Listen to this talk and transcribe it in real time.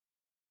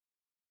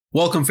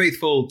Welcome,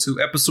 faithful,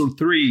 to episode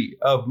 3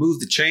 of Move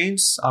the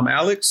Chains. I'm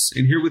Alex,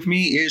 and here with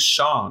me is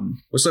Sean.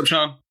 What's up,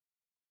 Sean?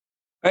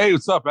 Hey,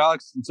 what's up,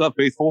 Alex? What's up,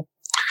 faithful?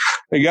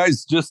 Hey,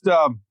 guys, just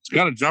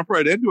kind of jump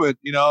right into it.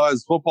 You know,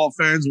 as football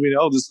fans, we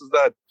know this is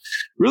that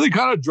really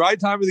kind of dry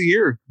time of the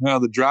year.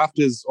 The draft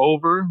is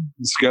over,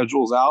 the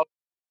schedule's out,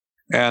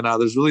 and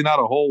there's really not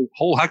a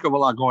whole heck of a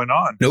lot going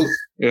on. Nope.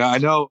 Yeah, I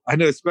know.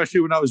 Especially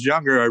when I was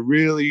younger, I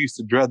really used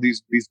to dread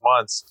these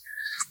months.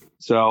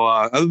 So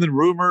other than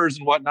rumors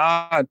and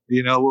whatnot,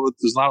 you know,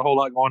 there's not a whole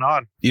lot going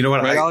on. You know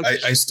what? Right,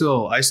 I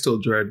still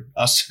dread.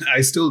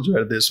 I still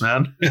dread this,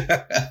 man.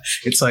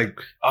 It's like,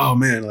 oh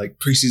man, like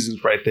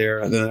preseason's right there,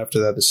 and then after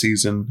that, the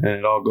season, and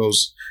it all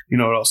goes. You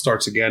know, it all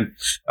starts again.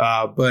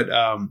 But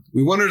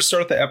we wanted to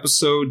start the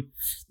episode.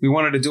 We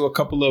wanted to do a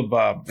couple of.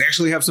 We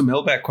actually have some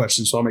mailbag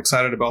questions, so I'm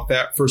excited about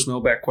that. First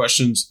mailbag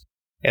questions,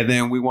 and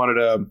then we wanted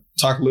to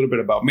talk a little bit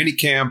about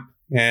minicamp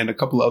and a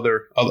couple of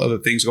other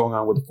things going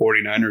on with the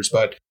 49ers,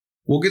 but.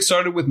 We'll get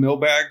started with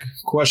mailbag.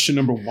 Question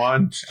number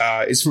 1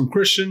 is from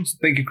Christian.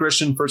 Thank you,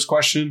 Christian. First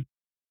question.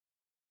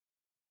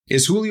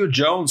 Is Julio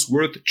Jones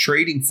worth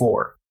trading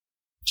for?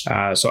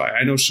 So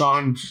I know,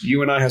 Sean,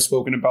 you and I have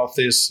spoken about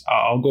this.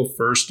 I'll go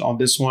first on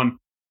this one.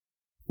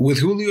 With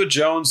Julio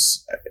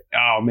Jones,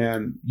 oh,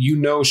 man, you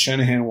know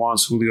Shanahan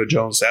wants Julio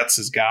Jones. That's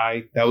his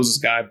guy. That was his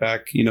guy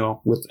back, you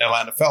know, with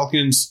Atlanta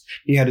Falcons.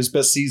 He had his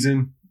best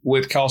season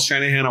with Kyle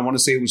Shanahan. I want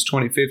to say it was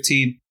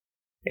 2015.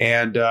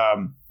 And,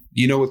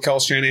 you know, with Kyle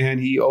Shanahan,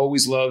 he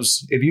always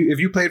loves, if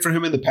you played for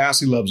him in the past,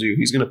 he loves you.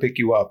 He's going to pick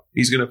you up.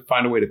 He's going to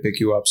find a way to pick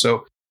you up.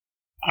 So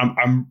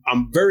I'm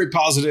very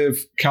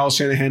positive Kyle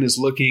Shanahan is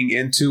looking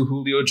into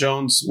Julio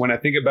Jones. When I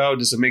think about,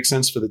 does it make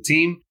sense for the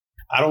team?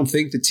 I don't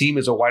think the team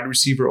is a wide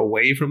receiver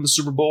away from the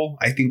Super Bowl.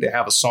 I think they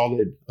have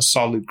a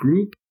solid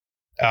group,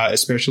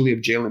 especially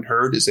if Jalen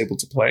Hurd is able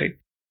to play.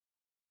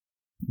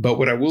 But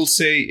what I will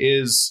say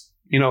is,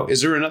 you know,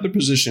 is there another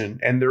position?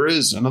 And there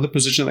is another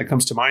position that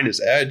comes to mind is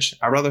edge.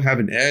 I'd rather have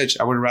an edge.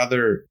 I would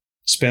rather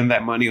spend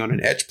that money on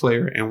an edge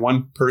player. And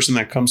one person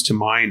that comes to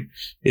mind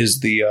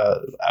is the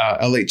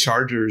LA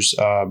Chargers,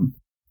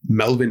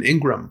 Melvin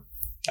Ingram.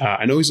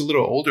 I know he's a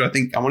little older.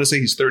 I want to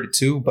say he's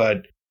 32.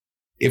 But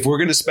if we're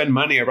going to spend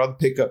money, I'd rather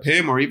pick up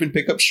him or even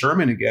pick up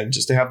Sherman again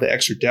just to have the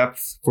extra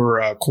depth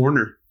for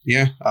corner.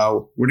 Yeah.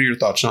 What are your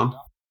thoughts, Sean?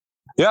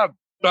 Yeah.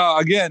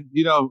 Again,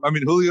 you know, I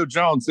mean, Julio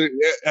Jones,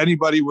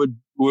 anybody would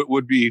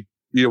be,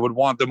 you know, would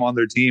want them on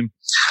their team.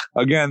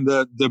 Again,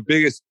 the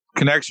biggest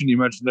connection you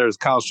mentioned there is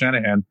Kyle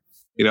Shanahan,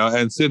 you know,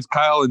 and since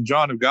Kyle and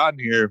John have gotten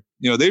here,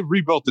 you know, they've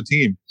rebuilt the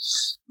team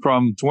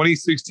from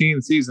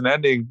 2016 season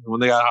ending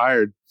when they got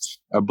hired.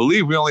 I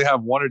believe we only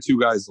have 1 or 2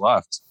 guys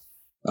left.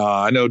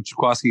 I know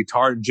Jaquiski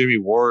Tartt and Jimmy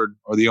Ward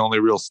are the only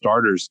real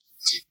starters.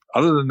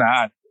 Other than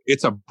that,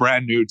 it's a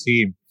brand new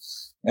team.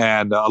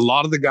 And a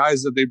lot of the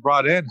guys that they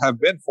brought in have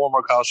been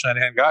former Kyle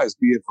Shanahan guys,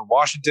 be it from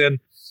Washington,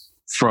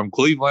 from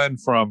Cleveland,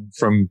 from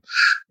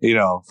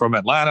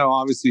Atlanta.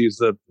 Obviously,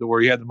 is where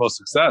he had the most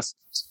success.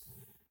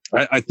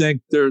 I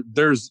think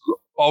there's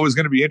always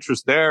going to be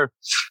interest there,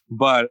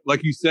 but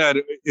like you said,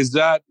 is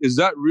that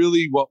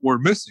really what we're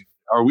missing?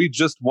 Are we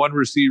just one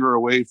receiver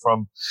away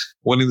from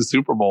winning the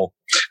Super Bowl?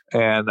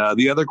 And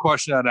the other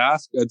question I'd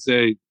ask, I'd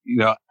say, you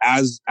know,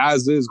 as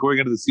is going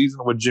into the season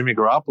with Jimmy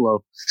Garoppolo,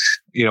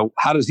 you know,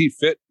 how does he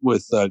fit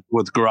with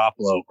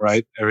Garoppolo,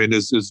 right? I mean,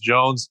 is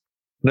Jones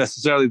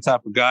necessarily the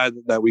type of guy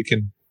that we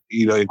can,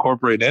 you know,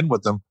 incorporate in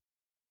with them?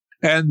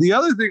 And the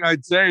other thing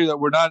I'd say that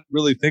we're not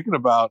really thinking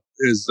about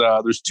is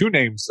there's 2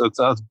 names.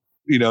 That's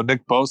you know,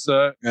 Nick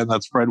Bosa and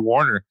that's Fred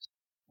Warner.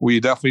 We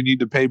definitely need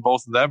to pay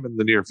both of them in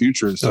the near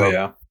future. So,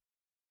 yeah.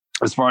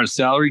 As far as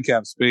salary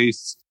cap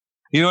space,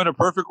 you know, in a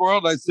perfect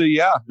world, I'd say,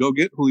 yeah, go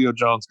get Julio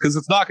Jones because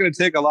it's not going to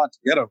take a lot to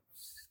get him.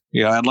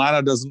 You know,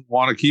 Atlanta doesn't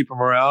want to keep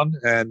him around,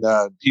 and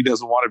he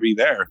doesn't want to be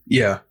there.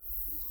 Yeah,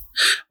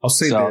 I'll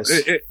say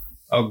this.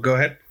 Go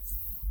ahead.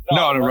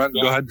 No,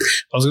 go ahead.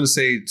 I was going to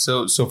say,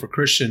 so for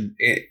Christian,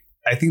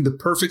 I think the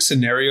perfect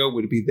scenario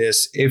would be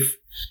this: if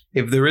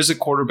there is a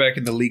quarterback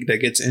in the league that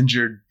gets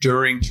injured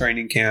during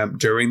training camp,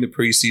 during the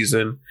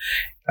preseason,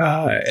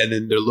 and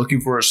then they're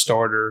looking for a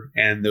starter,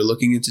 and they're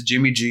looking into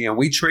Jimmy G, and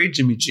we trade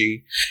Jimmy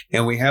G,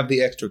 and we have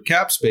the extra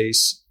cap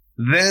space.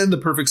 Then the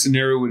perfect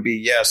scenario would be,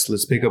 yes,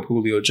 let's pick up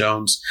Julio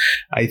Jones.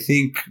 I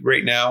think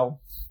right now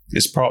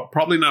it's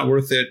probably not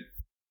worth it.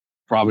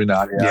 Probably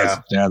not. Yeah.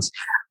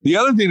 The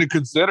other thing to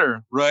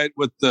consider, right,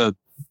 with the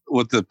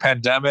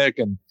pandemic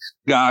and,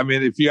 I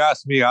mean, if you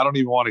ask me, I don't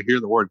even want to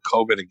hear the word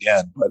COVID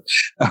again.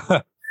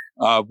 But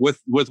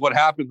with what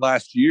happened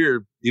last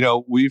year, you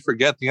know, we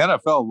forget the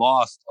NFL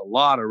lost a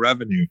lot of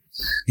revenue.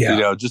 Yeah.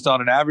 You know, just on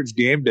an average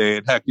game day.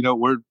 And heck, you know,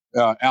 we're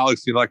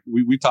Alex, you know, like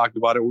we talked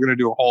about it. We're going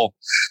to do a whole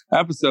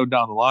episode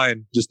down the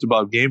line just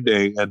about game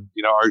day and,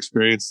 you know, our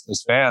experience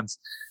as fans.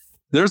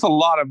 There's a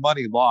lot of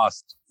money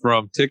lost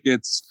from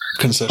tickets,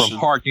 from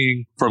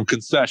parking, from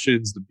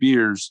concessions, the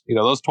beers. You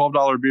know, those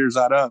 $12 beers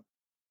add up.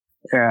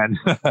 And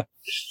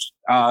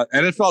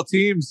NFL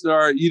teams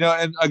are, you know,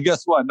 and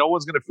guess what? No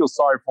one's going to feel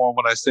sorry for them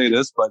when I say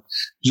this, but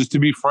just to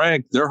be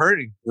frank, they're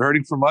hurting. They're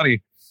hurting for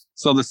money.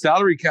 So the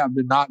salary cap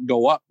did not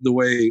go up the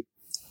way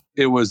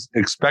it was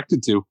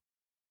expected to.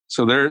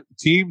 So their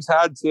teams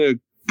had to,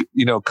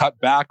 cut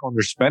back on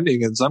their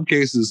spending. In some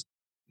cases,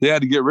 they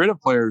had to get rid of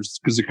players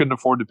because they couldn't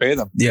afford to pay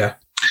them. Yeah.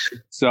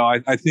 So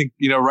I think,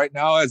 right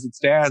now as it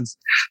stands,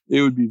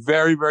 it would be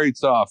very, very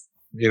tough.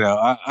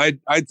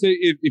 I'd say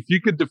if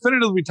you could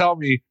definitively tell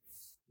me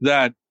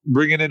that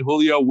bringing in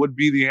Julio would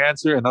be the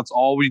answer and that's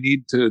all we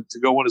need to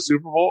go win a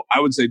Super Bowl, I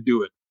would say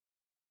do it.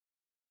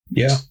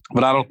 Yeah.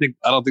 But I don't think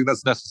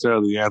that's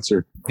necessarily the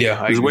answer.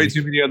 Yeah. There's way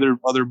too many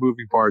other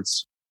moving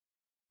parts.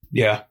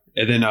 Yeah.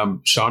 And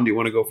then, Sean, do you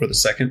want to go for the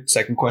second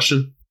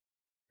question?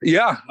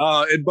 Yeah.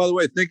 And by the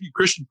way, thank you,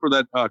 Christian, for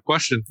that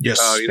question. Yes.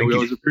 We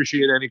always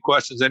appreciate any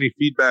questions, any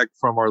feedback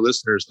from our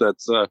listeners.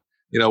 That's,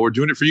 we're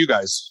doing it for you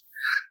guys.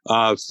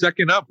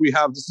 Second up,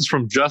 this is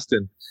from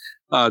Justin.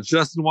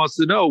 Justin wants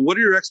to know, what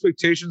are your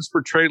expectations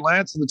for Trey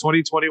Lance in the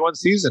 2021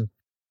 season?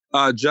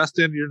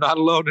 Justin, you're not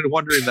alone in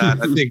wondering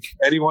that. I think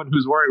anyone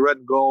who's wearing red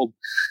and gold,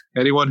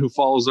 anyone who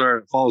follows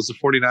the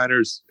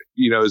 49ers,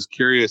 is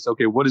curious.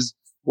 Okay,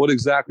 what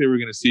exactly are we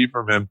going to see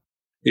from him?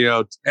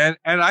 And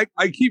I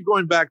keep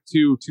going back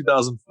to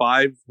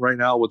 2005 right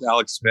now with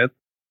Alex Smith,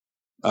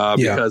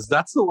 because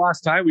that's the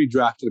last time we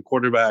drafted a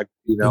quarterback,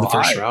 in the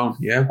first round.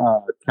 Yeah.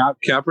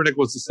 Kaepernick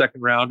was the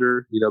second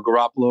rounder,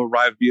 Garoppolo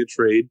arrived via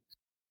trade.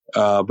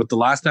 But the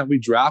last time we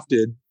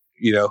drafted,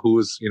 who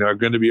was,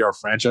 going to be our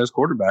franchise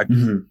quarterback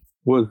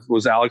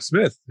was Alex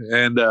Smith.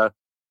 And,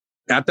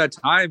 at that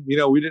time, we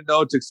didn't know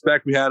what to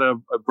expect. We had a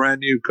brand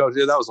new coach.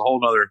 Yeah, that was a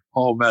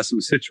whole mess of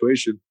a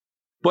situation.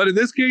 But in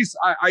this case,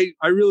 I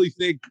really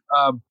think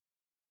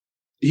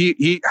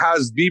he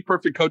has the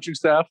perfect coaching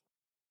staff.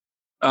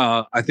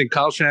 I think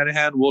Kyle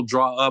Shanahan will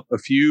draw up a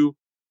few,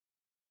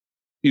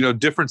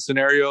 different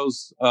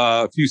scenarios,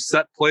 a few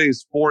set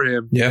plays for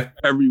him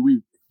every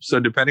week. So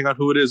depending on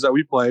who it is that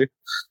we play,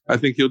 I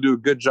think he'll do a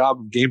good job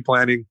of game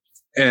planning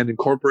and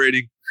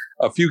incorporating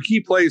a few key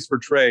plays for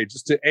Trey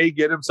just to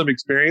get him some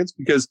experience,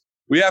 because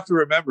we have to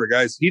remember,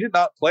 guys, he did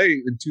not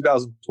play in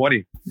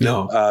 2020.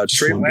 No,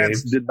 Trey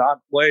Lance did not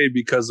play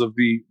because of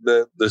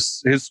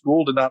his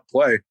school did not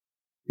play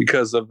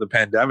because of the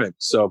pandemic.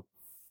 So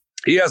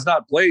he has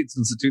not played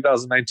since the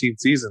 2019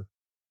 season.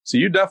 So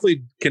you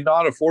definitely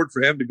cannot afford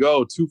for him to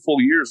go 2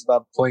 full years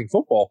without playing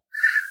football.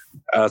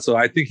 So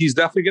I think he's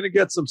definitely going to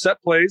get some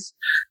set plays,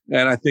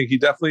 and I think he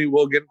definitely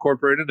will get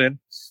incorporated in.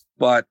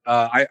 But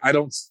I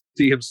don't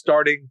see him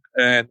starting.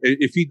 And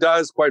if he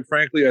does, quite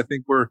frankly, I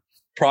think we're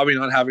probably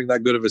not having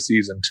that good of a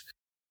season.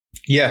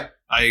 Yeah,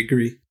 I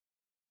agree.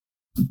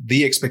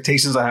 The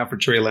expectations I have for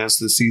Trey Lance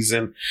this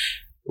season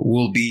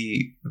will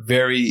be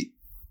very,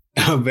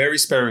 very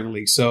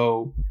sparingly.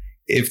 So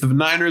if the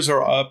Niners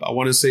are up, I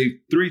want to say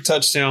 3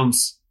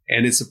 touchdowns,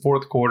 and it's the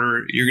fourth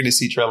quarter, you're going to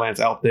see Trey Lance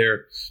out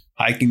there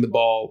hiking the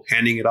ball,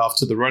 handing it off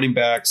to the running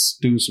backs,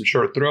 doing some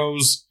short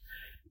throws,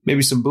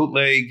 maybe some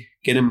bootleg,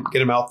 get him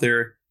out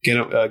there, get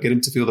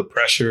him to feel the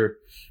pressure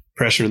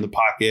in the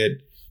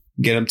pocket,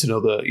 get him to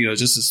know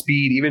just the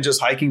speed, even just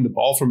hiking the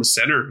ball from a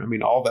center. I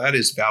mean, all that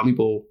is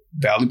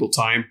valuable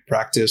time,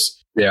 practice.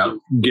 Yeah.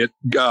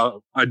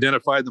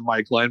 Identify the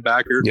Mike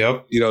linebacker.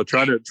 Yep.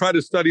 Try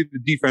to study the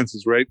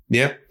defenses, right?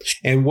 Yeah.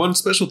 And one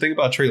special thing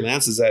about Trey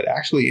Lance is that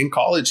actually in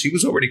college, he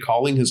was already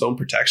calling his own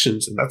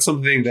protections. And that's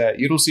something that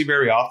you don't see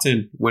very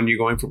often when you're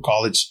going from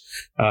college,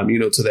 to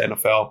the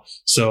NFL.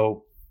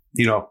 So,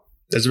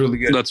 that's really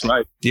good. That's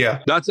right.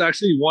 Yeah. That's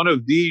actually one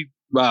of the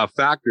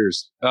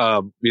factors,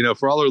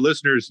 for all our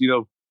listeners,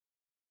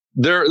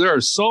 there are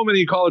so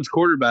many college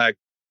quarterbacks,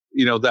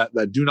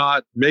 that do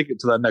not make it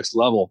to that next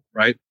level,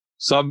 right?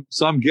 Some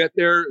get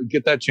there,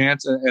 get that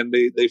chance, and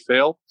they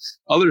fail.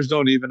 Others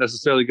don't even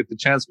necessarily get the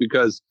chance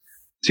because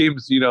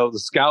teams, the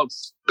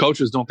scouts,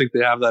 coaches don't think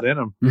they have that in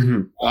them.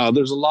 Mm-hmm.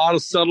 There's a lot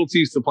of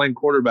subtleties to playing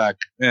quarterback,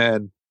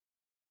 and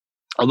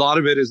a lot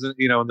of it isn't,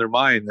 in their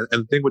mind.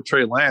 And the thing with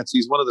Trey Lance,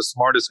 he's one of the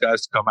smartest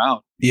guys to come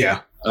out.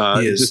 Yeah,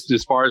 he is. Just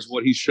as far as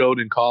what he showed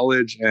in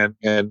college, and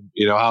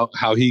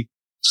how he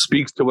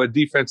speaks to what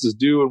defenses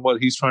do and what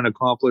he's trying to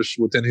accomplish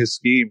within his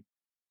scheme.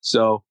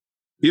 So.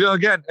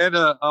 Again, and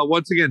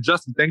once again,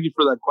 Justin, thank you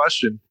for that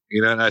question.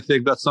 And I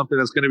think that's something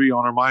that's going to be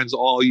on our minds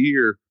all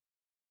year.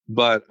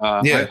 But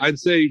I'd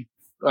say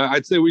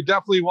we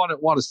definitely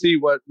want to see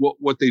what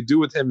they do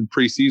with him in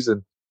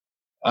preseason.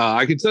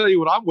 I can tell you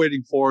what I'm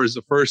waiting for is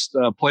the first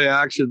play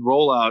action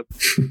rollout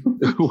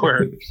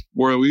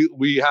where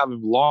we have him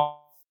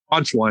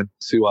launch one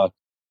to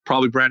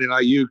probably Brandon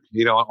Ayuk,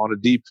 on a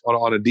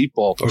deep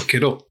ball or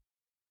Kittle.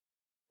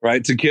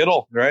 Right, to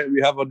Kittle, right?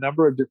 We have a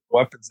number of different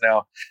weapons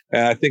now.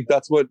 And I think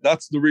that's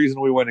the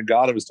reason we went and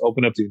got him, is to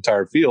open up the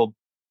entire field.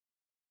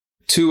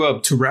 To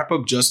wrap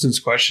up Justin's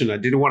question, I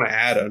did want to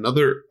add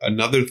another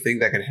thing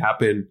that can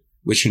happen,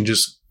 which can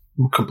just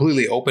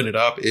completely open it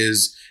up,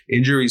 is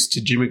injuries to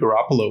Jimmy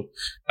Garoppolo.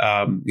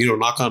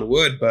 Knock on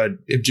wood, but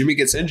if Jimmy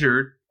gets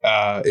injured,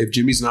 if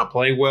Jimmy's not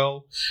playing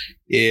well,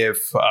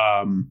 if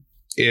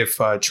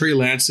Trey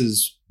Lance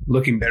is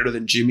looking better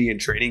than Jimmy in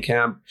training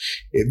camp.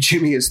 If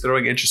Jimmy is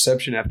throwing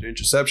interception after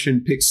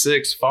interception, pick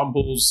six,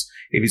 fumbles,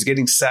 if he's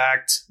getting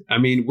sacked, I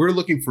mean, we're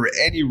looking for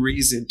any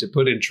reason to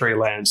put in Trey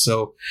Lance.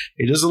 So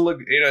it doesn't look,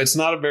 it's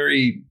not a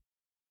very,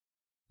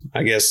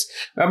 I guess,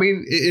 I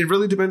mean, it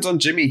really depends on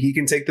Jimmy. He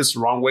can take this the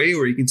wrong way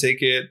or he can take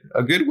it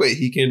a good way.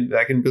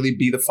 That can really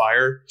be the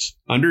fire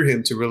under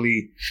him to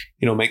really,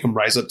 make him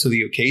rise up to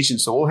the occasion.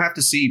 So we'll have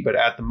to see. But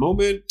at the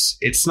moment,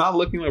 it's not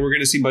looking like we're going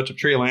to see much of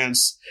Trey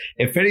Lance.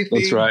 If anything,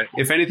 that's right.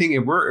 If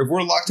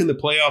we're locked in the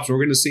playoffs, we're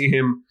going to see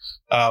him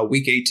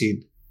week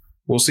 18.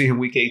 We'll see him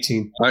week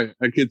 18. I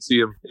could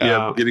see him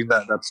getting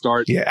that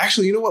start. Yeah,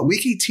 actually, you know what?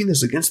 Week 18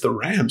 is against the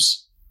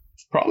Rams.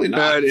 Probably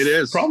not. It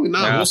is. Probably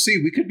not. Yeah. We'll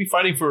see. We could be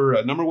fighting for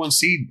a number one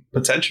seed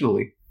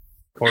potentially,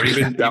 or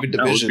even division. That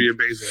would be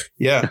amazing.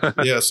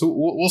 Yeah. So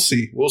we'll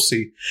see. We'll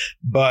see.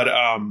 But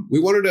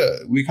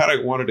we kind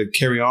of wanted to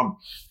carry on,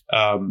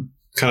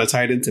 kind of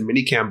tied into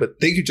minicamp. But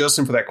thank you,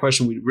 Justin, for that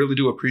question. We really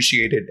do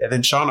appreciate it. And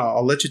then Sean,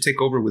 I'll let you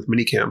take over with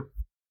minicamp.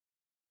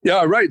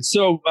 Yeah, right.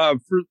 So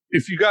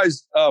if you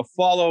guys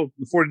follow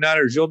the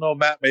 49ers, you'll know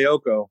Matt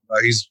Mayoko.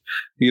 He's,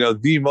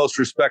 the most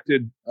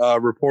respected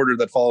reporter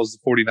that follows the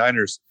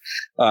 49ers.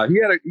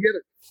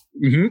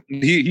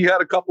 He had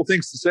a couple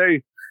things to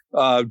say.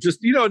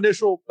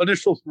 Initial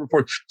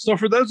report. So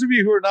for those of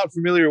you who are not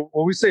familiar,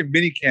 when we say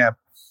mini camp,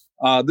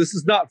 this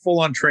is not full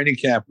on training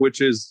camp,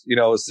 which is, a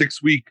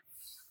 6-week.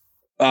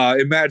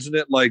 Imagine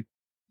it like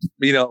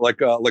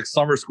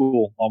summer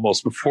school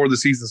almost before the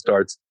season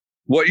starts.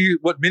 What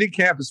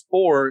minicamp is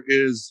for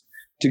is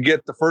to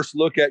get the first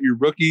look at your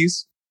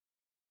rookies,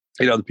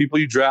 the people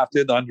you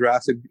drafted, the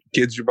undrafted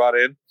kids you brought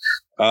in,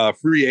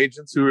 free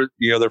agents who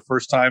are, their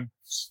first time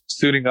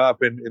suiting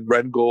up in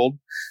red and gold,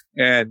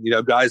 and,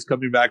 guys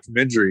coming back from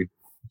injury.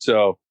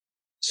 So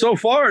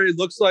far, it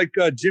looks like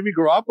Jimmy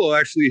Garoppolo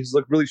actually has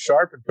looked really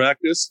sharp in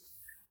practice.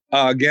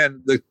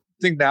 Again, the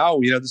thing now,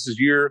 this is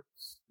year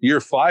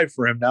 5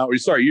 for him now.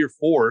 Sorry, year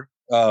 4.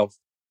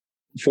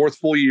 Fourth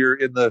full year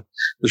in the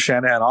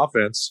Shanahan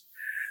offense.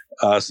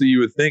 So you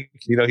would think,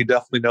 he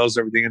definitely knows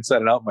everything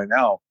inside and out by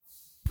now.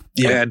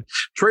 Yeah. And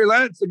Trey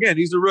Lance, again,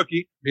 he's a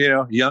rookie,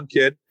 young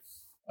kid.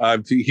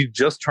 He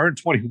just turned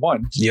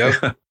 21.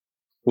 Yeah.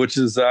 Which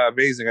is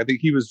amazing. I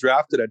think he was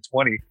drafted at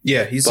 20.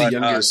 Yeah, he's the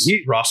youngest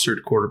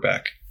rostered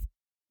quarterback.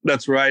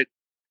 That's right.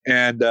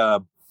 And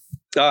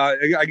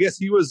I guess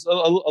he was a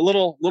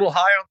little high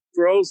on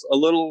throws, a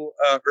little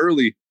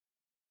early.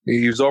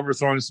 He was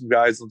overthrowing some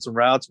guys on some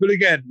routes. But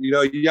again,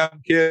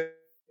 young kid,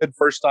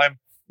 first time,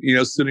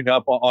 suiting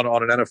up on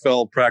an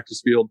NFL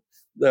practice field.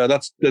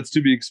 That's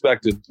to be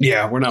expected.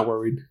 Yeah, we're not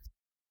worried.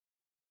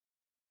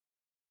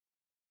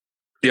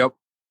 Yep.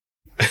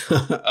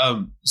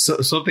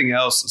 So something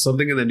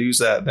in the news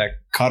that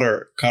caught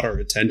our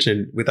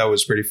attention, we thought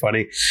was pretty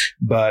funny.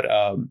 But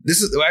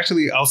this is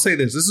actually, I'll say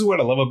this is what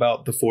I love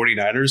about the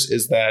 49ers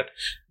is that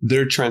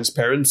their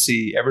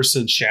transparency ever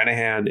since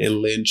Shanahan and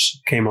Lynch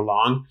came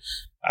along.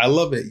 I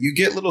love it. You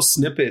get little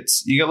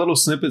snippets.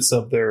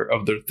 Of their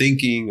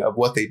thinking, of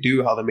what they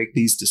do, how they make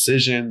these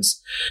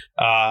decisions,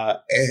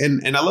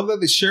 and I love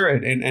that they share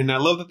it. And I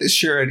love that they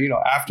share it.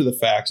 After the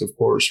facts, of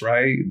course,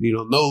 right?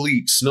 No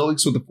leaks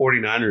with the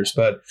 49ers.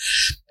 But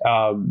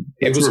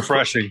it was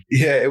refreshing.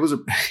 It was a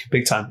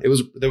big time.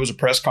 There was a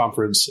press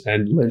conference,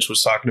 and Lynch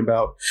was talking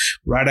about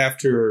right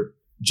after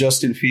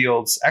Justin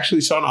Fields.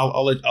 Actually, Sean,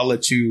 I'll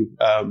let you.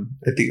 I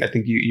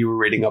think you were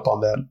reading up on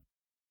that.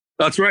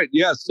 That's right.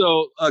 Yeah.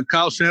 So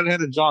Kyle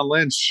Shanahan and John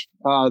Lynch,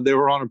 they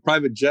were on a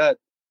private jet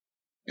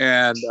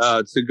and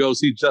to go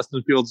see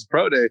Justin Fields'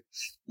 pro day.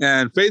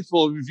 And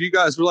Faithful, if you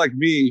guys were like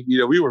me,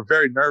 we were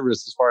very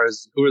nervous as far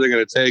as who are they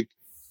going to take.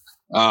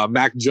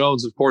 Mac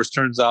Jones, of course,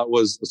 turns out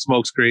was a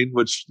smokescreen,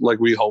 which like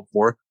we hoped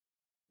for.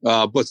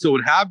 But so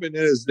what happened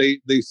is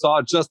they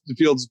saw Justin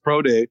Fields'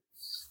 pro day,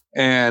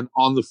 and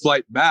on the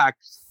flight back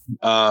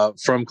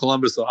from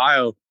Columbus,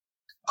 Ohio,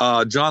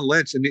 John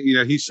Lynch, and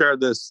he shared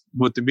this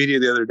with the media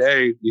the other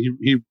day.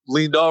 He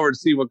leaned over to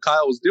see what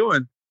Kyle was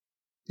doing,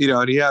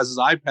 and he has his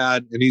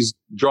iPad and he's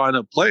drawing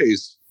up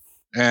plays.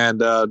 And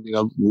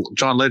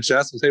John Lynch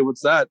asked him, "Hey,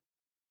 what's that?"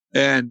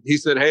 And he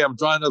said, "Hey, I'm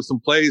drawing up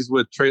some plays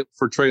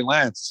for Trey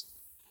Lance."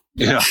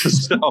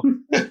 So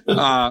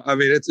I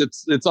mean,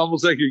 it's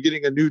almost like you're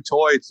getting a new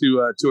toy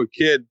to a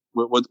kid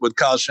with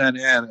Kyle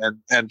Shanahan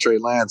and Trey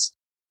Lance.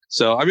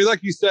 So I mean,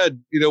 like you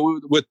said,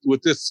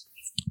 with this.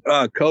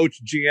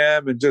 Coach,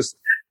 GM, and just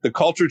the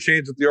culture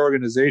change with the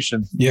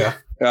organization. Yeah,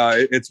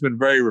 it's been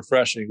very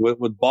refreshing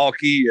with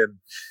Balky and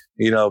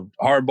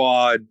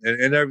Harbaugh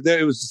and everything.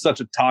 It was just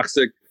such a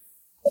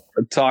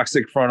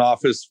toxic front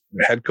office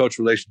head coach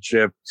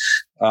relationship.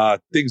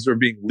 Things were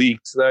being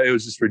leaked. It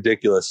was just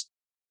ridiculous.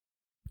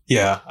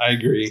 Yeah, I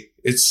agree.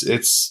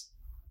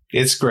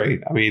 It's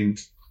great. I mean,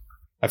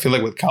 I feel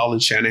like with Kyle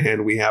and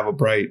Shanahan, we have a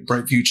bright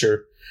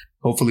future.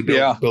 Hopefully,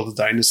 build a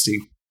dynasty.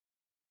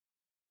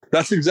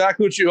 That's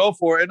exactly what you hope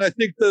for. And I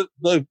think the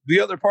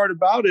other part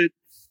about it,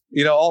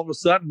 all of a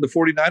sudden the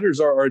 49ers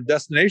are a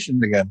destination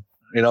again.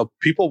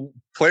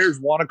 Players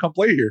want to come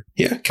play here.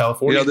 Yeah,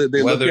 California.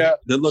 They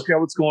look at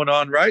what's going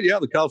on, right? Yeah,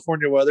 the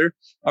California weather.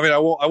 I mean, I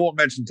won't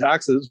mention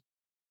taxes,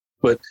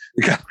 but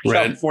the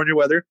California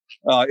weather.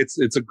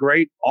 It's a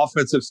great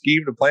offensive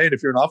scheme to play in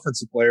if you're an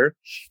offensive player,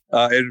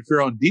 and if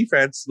you're on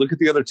defense, look at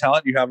the other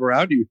talent you have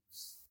around you.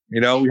 We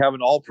have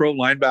an all-pro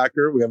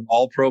linebacker. We have an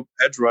all-pro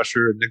edge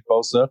rusher, Nick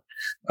Bosa,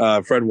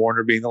 Fred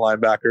Warner being the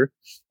linebacker.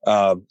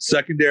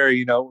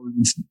 Secondary,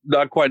 it's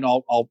not quite an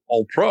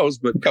all pros,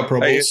 but a couple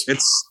Pro Bowls.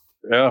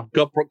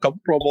 Couple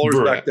Pro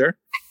Bowlers back there.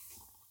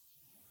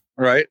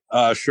 Right.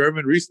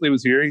 Sherman recently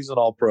was here. He's an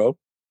all-pro.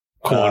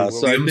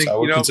 So I think I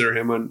would consider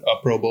him a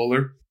Pro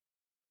Bowler.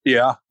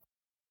 Yeah.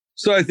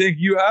 So I think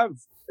you have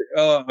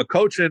a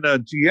coach and a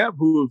GM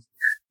who,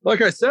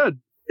 like I said,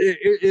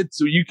 it's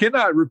you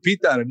cannot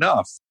repeat that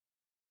enough.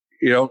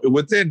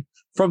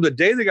 From the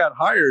day they got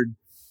hired,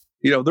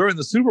 they're in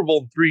the Super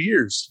Bowl in 3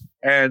 years,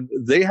 and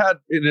they had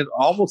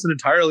almost an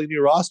entirely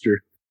new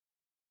roster.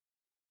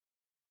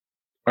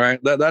 All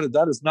right,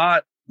 that is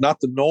not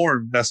the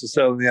norm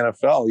necessarily in the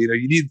NFL.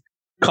 You need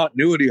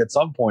continuity at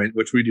some point,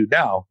 which we do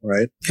now,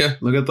 right? Yeah.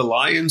 Look at the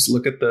Lions.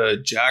 Look at the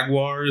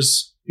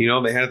Jaguars. They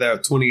had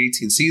that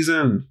 2018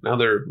 season. Now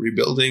they're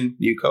rebuilding.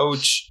 New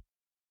coach,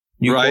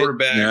 new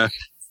quarterback. Yeah.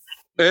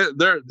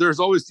 There's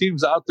always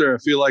teams out there, I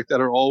feel like,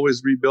 that are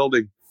always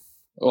rebuilding,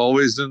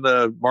 always in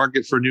the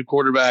market for a new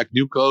quarterback,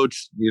 new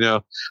coach,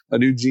 a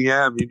new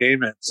GM, you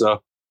name it.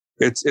 So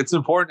it's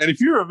important. And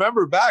if you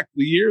remember back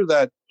the year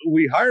that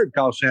we hired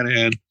Kyle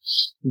Shanahan,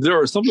 there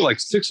were something like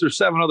 6 or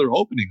 7 other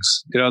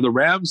openings. The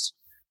Rams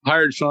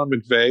hired Sean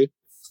McVay.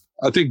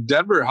 I think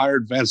Denver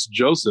hired Vance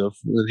Joseph,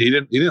 and he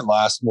didn't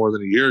last more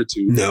than a year or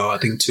two. No, I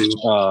think 2.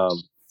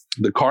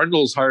 The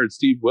Cardinals hired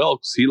Steve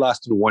Wilkes. He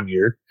lasted 1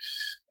 year.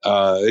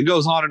 It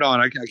goes on and on.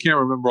 I can't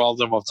remember all of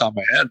them off the top of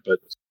my head, but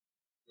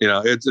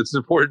it's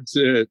important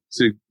to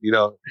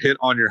hit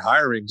on your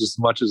hiring just as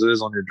much as it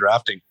is on your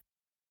drafting.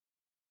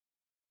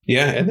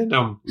 Yeah, and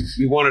then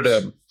we wanted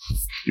to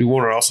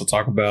also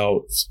talk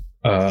about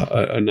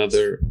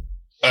another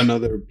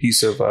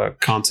piece of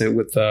content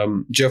with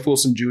Jeff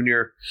Wilson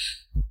Jr.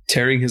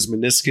 tearing his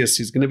meniscus.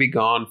 He's going to be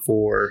gone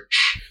for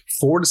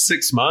 4 to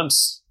 6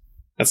 months.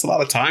 That's a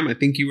lot of time. I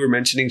think you were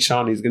mentioning,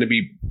 Sean, he's going to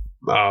be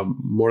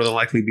more than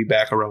likely be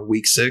back around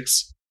week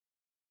 6.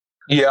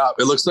 Yeah,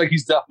 it looks like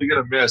he's definitely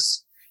going to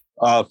miss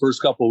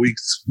first couple of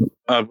weeks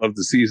of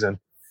the season.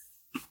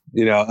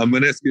 A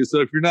meniscus. So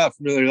if you're not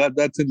familiar,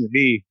 that's in the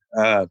knee.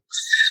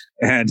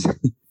 And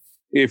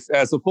if,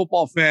 as a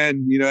football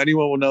fan,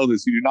 anyone will know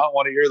this, you do not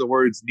want to hear the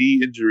words knee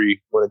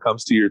injury when it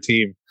comes to your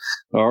team,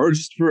 or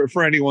just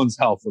for anyone's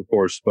health, of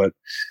course. But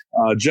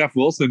Jeff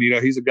Wilson,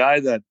 he's a guy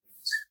that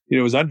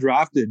was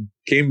undrafted,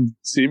 came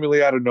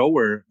seemingly out of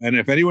nowhere. And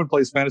if anyone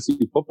plays fantasy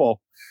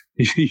football,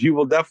 you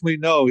will definitely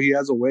know he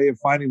has a way of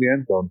finding the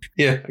end zone.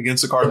 Yeah,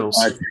 against the Cardinals.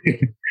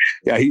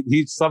 Yeah,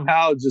 he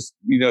somehow just,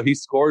 he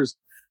scores.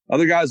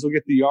 Other guys will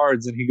get the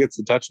yards and he gets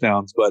the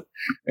touchdowns. But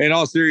in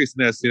all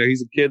seriousness,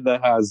 he's a kid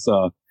that has,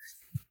 a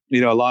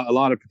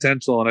lot of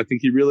potential. And I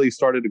think he really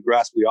started to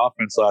grasp the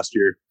offense last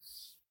year.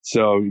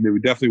 So we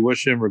definitely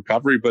wish him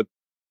recovery. But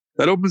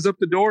that opens up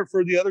the door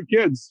for the other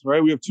kids,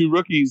 right? We have 2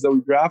 rookies that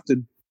we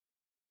drafted.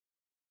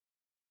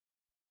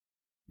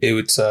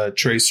 It's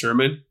Trey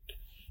Sermon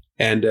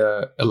and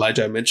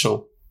Elijah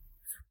Mitchell.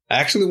 I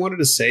actually wanted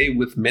to say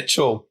with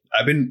Mitchell,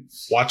 I've been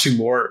watching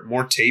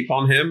more tape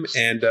on him,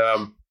 and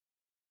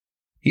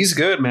he's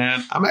good,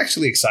 man. I'm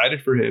actually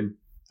excited for him.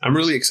 I'm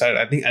really excited.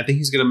 I think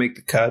he's going to make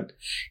the cut.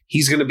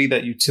 He's going to be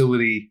that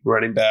utility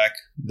running back.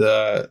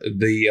 You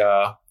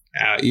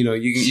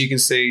can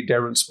say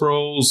Darren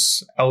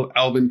Sproles,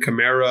 Alvin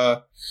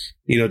Kamara.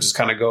 Just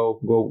kind of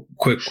go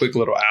quick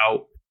little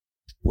out,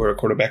 where a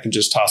quarterback can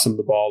just toss him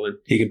the ball and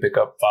he can pick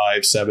up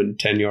 5, 7,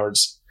 10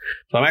 yards.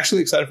 So I'm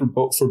actually excited for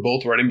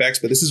both running backs,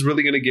 but this is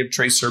really going to give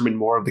Trey Sermon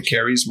more of the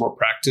carries, more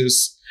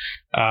practice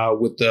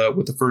with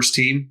the first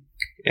team,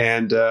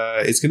 and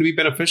it's going to be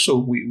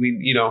beneficial.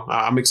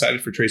 I'm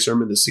excited for Trey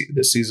Sermon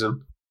this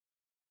season.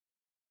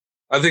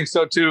 I think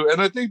so too,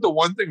 and I think the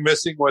one thing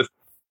missing with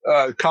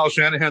Kyle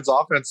Shanahan's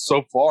offense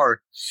so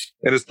far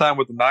in his time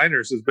with the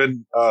Niners has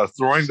been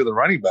throwing to the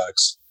running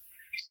backs.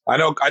 I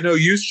know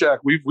Juszczyk,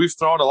 we've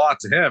thrown a lot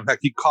to him. Heck,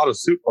 he caught a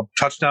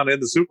touchdown in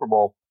the Super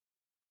Bowl.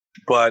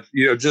 But,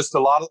 just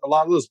a lot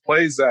of those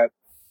plays that,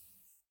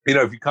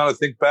 if you kind of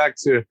think back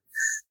to,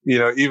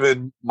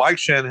 even Mike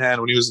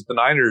Shanahan when he was at the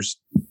Niners,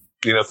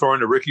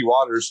 throwing to Ricky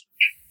Watters,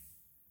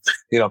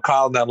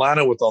 Kyle in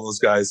Atlanta with all those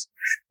guys.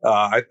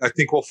 I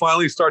think we'll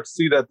finally start to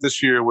see that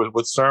this year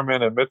with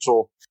Sermon and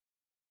Mitchell.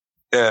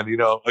 And,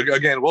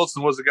 again,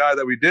 Wilson was the guy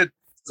that we did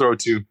throw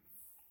to.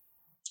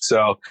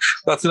 So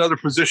that's another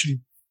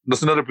position.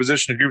 That's another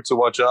position group to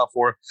watch out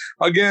for.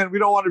 Again, we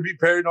don't want to be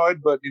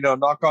paranoid, but,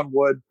 knock on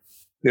wood,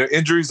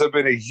 injuries have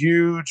been a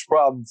huge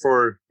problem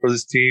for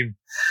this team.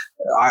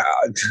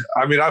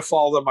 I mean, I've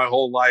followed them my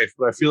whole life,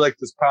 but I feel like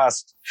this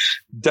past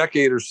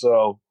decade or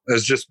so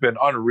has just been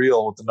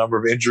unreal with the number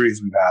of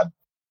injuries we've had.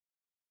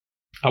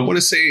 I want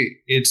to say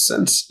it's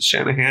since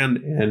Shanahan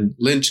and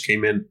Lynch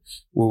came in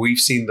where we've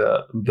seen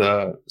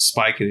the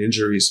spike in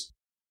injuries.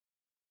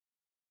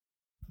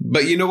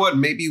 But you know what?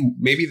 Maybe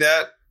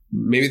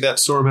that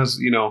storm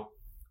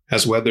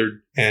has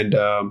weathered, and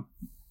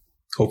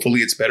hopefully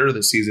it's better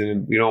this season.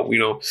 And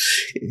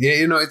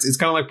it's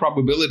kind of like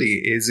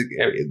probability.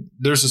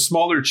 There's a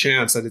smaller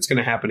chance that it's going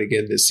to happen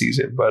again this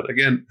season. But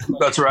again,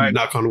 that's right.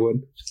 Knock on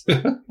wood.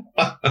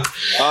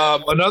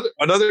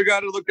 Another guy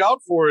to look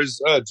out for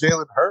is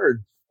Jalen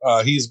Hurd.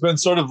 He's been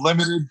sort of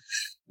limited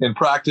in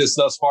practice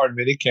thus far in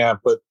minicamp,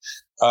 but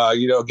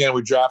again,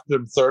 we drafted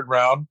him 3rd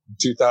round in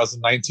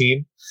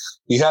 2019.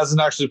 He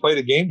hasn't actually played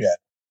a game yet.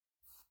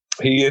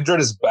 He injured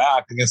his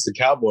back against the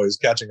Cowboys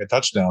catching a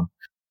touchdown.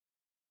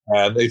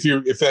 And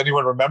if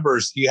anyone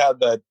remembers, he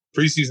had that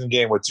preseason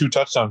game with 2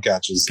 touchdown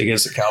catches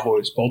against the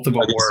Cowboys. Both of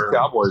them were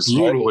Cowboys,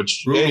 brutal,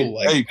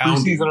 right?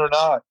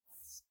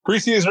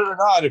 Preseason or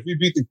not, if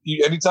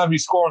anytime you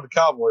score on the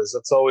Cowboys,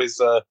 that's always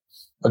a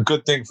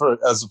good thing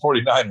as a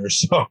 49ers.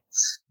 So,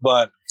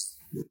 but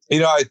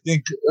I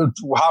think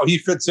how he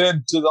fits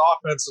into the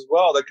offense as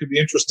well, that could be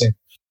interesting.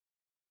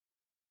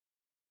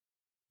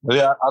 But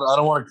yeah, I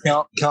don't want to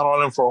count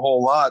on him for a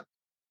whole lot,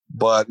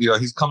 but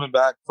he's coming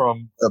back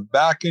from a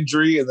back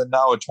injury and then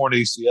now a torn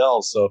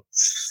ACL. So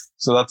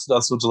that's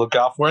what to look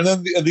out for. And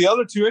then the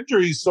other 2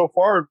 injuries so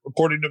far,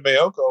 according to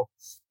Mayoko,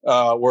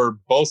 were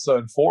Bosa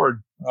and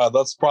Ford.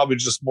 That's probably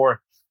just more,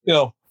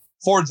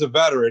 Ford's a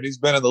veteran. He's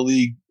been in the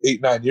league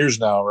 8-9 years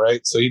now,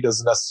 right? So he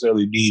doesn't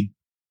necessarily need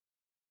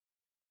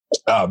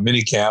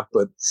minicamp,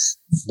 but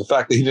the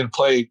fact that he didn't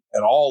play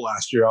at all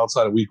last year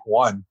outside of week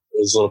 1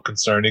 is a little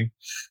concerning.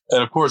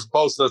 And of course,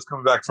 Bosa's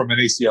coming back from an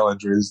ACL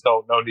injury. There's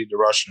no need to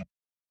rush him.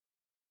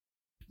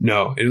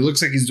 No, it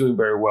looks like he's doing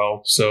very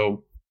well.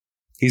 So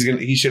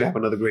he should have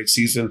another great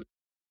season.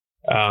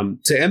 To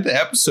end the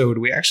episode,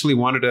 we actually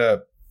wanted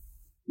to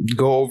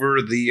go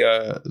over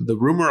the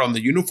rumor on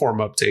the uniform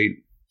update.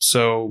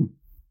 So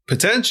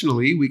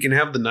potentially we can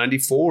have the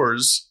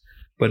 94s,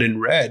 but in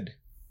red.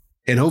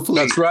 And hopefully,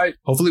 that's right.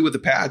 Hopefully with the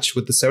patch,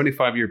 with the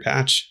 75-year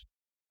patch.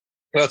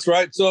 That's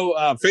right. So,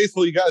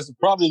 faithful, you guys have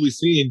probably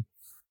seen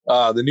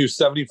the new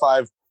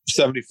 75th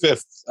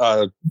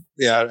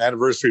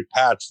anniversary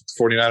patch that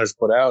the 49ers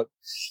put out.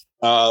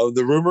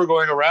 The rumor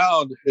going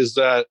around is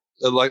that,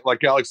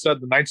 like Alex said,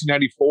 the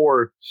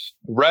 1994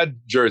 red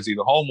jersey,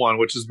 the home one,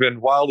 which has been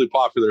wildly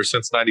popular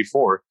since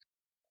 94.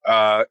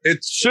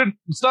 It's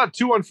not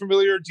too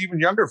unfamiliar to even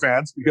younger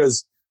fans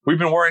because we've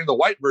been wearing the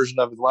white version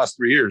of it the last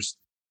 3 years.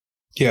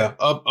 Yeah,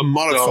 a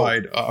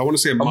modified. I want to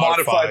say a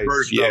modified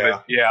version of it.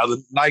 Yeah,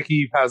 the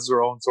Nike has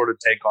their own sort of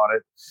take on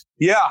it.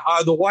 Yeah,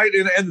 the white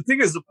and the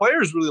thing is, the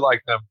players really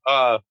like them.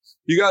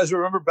 You guys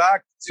remember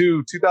back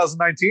to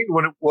 2019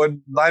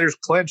 when Niners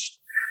clinched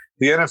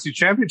the NFC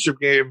Championship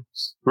game?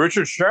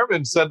 Richard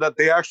Sherman said that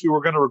they actually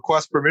were going to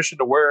request permission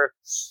to wear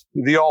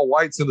the all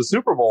whites in the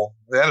Super Bowl.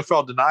 The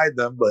NFL denied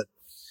them, but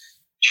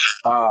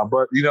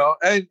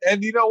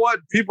and you know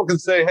what? People can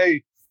say,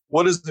 hey,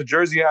 what does the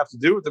jersey have to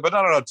do with it? But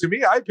no. To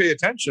me, I pay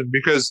attention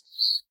because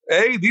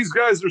A, these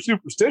guys are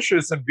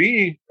superstitious, and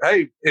B,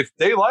 hey, if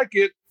they like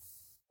it,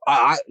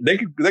 they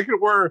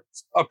could wear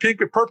a pink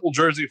and purple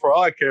jersey for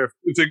all I care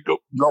if they go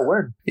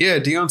win. Yeah,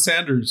 Deion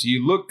Sanders,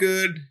 you look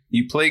good,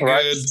 you play good,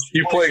 right.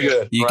 You play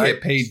good, you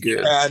get paid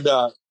good, and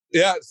so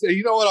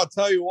you know what? I'll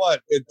tell you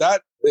what.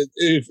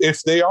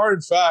 If they are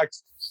in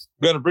fact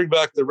going to bring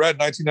back the red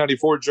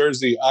 1994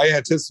 jersey, I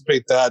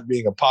anticipate that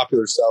being a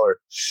popular seller.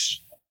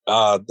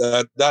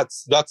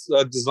 That's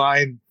a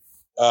design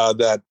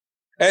that,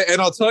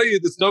 and I'll tell you,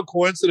 there's no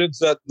coincidence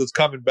that's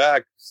coming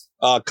back.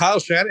 Kyle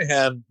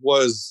Shanahan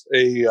was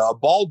a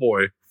ball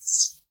boy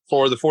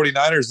for the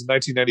 49ers in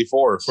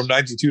 1994, from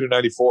 92 to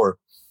 94,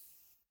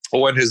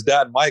 when his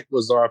dad Mike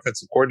was our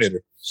offensive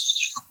coordinator.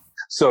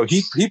 So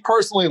he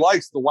personally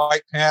likes the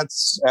white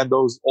pants and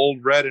those old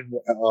red,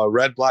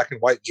 black,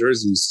 and white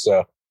jerseys.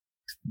 So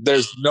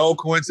there's no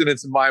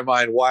coincidence in my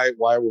mind why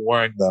we're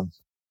wearing them.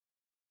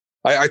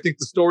 I think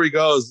the story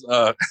goes,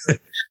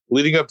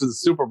 leading up to the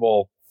Super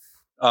Bowl,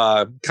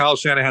 Kyle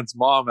Shanahan's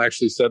mom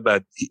actually said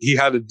that he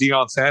had a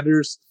Deion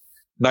Sanders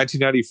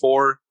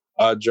 1994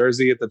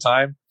 jersey at the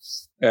time,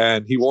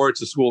 and he wore it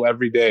to school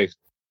every day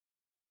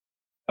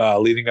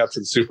leading up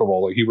to the Super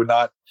Bowl. Like he would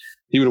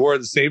wear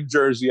the same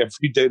jersey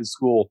every day to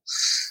school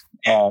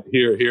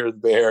here in the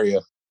Bay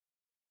Area.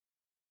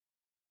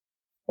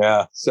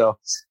 Yeah, so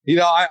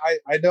I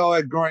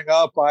know growing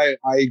up, I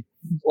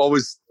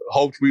always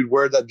hoped we'd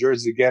wear that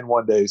jersey again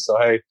one day. So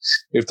hey,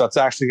 if that's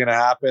actually going to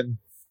happen,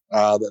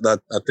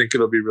 that I think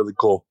it'll be really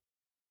cool.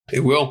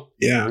 It will.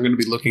 Yeah, I'm going to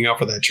be looking out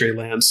for that Trey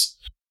Lance.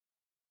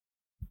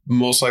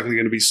 Most likely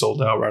going to be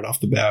sold out right off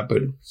the bat,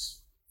 but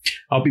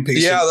I'll be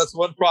patient. Yeah, that's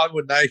one problem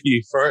with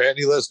Nike. For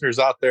any listeners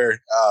out there,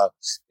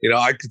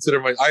 I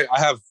consider I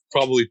have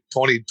probably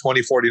 20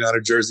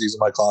 49er jerseys in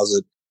my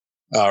closet,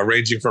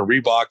 ranging from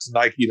Reebok to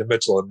Nike to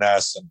Mitchell and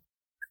Ness.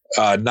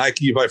 And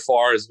Nike by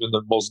far has been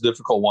the most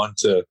difficult one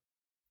to,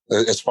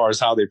 as far as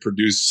how they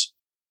produce,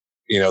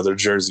 their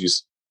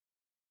jerseys.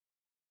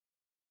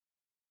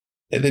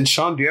 And then,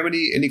 Sean, do you have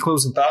any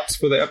closing thoughts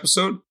for the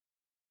episode?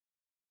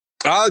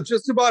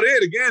 Just about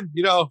it. Again,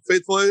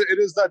 Faithful, it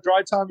is that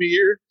dry time of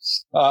year.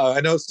 I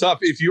know it's tough.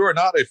 If you are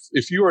not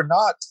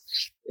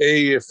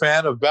a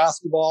fan of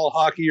basketball,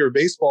 hockey, or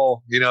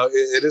baseball,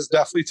 it is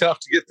definitely tough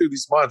to get through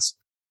these months.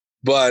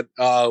 But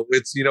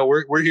it's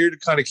we're here to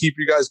kind of keep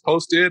you guys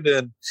posted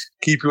and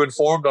keep you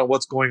informed on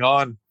what's going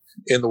on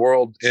in the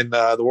world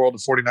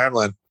of 49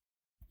 land.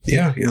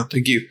 Yeah,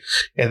 thank you.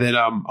 And then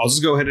I'll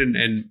just go ahead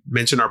and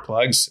mention our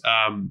plugs.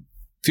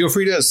 Feel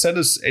free to send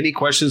us any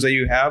questions that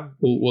you have.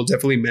 We'll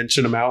definitely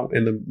mention them out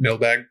in the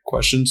mailbag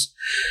questions.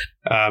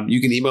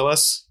 You can email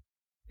us.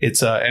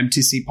 It's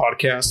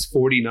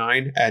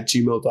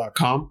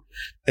mtcpodcast49@gmail.com.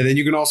 And then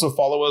you can also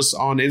follow us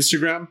on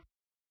Instagram,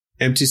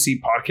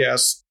 MTC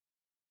Podcast,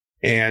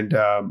 and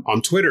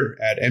on Twitter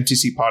at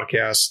MTC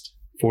Podcast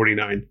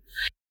 49.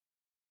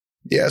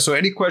 Yeah, so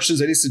any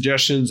questions, any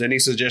suggestions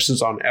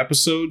on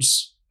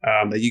episodes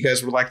that you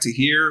guys would like to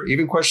hear,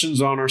 even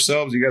questions on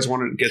ourselves, you guys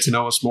want to get to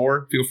know us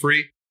more, feel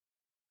free.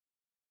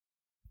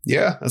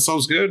 Yeah, that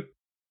sounds good.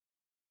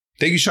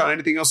 Thank you, Sean.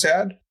 Anything else to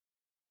add?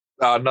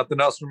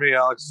 Nothing else for me,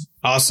 Alex.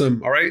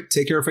 Awesome. All right.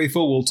 Take care,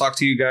 Faithful. We'll talk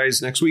to you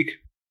guys next week.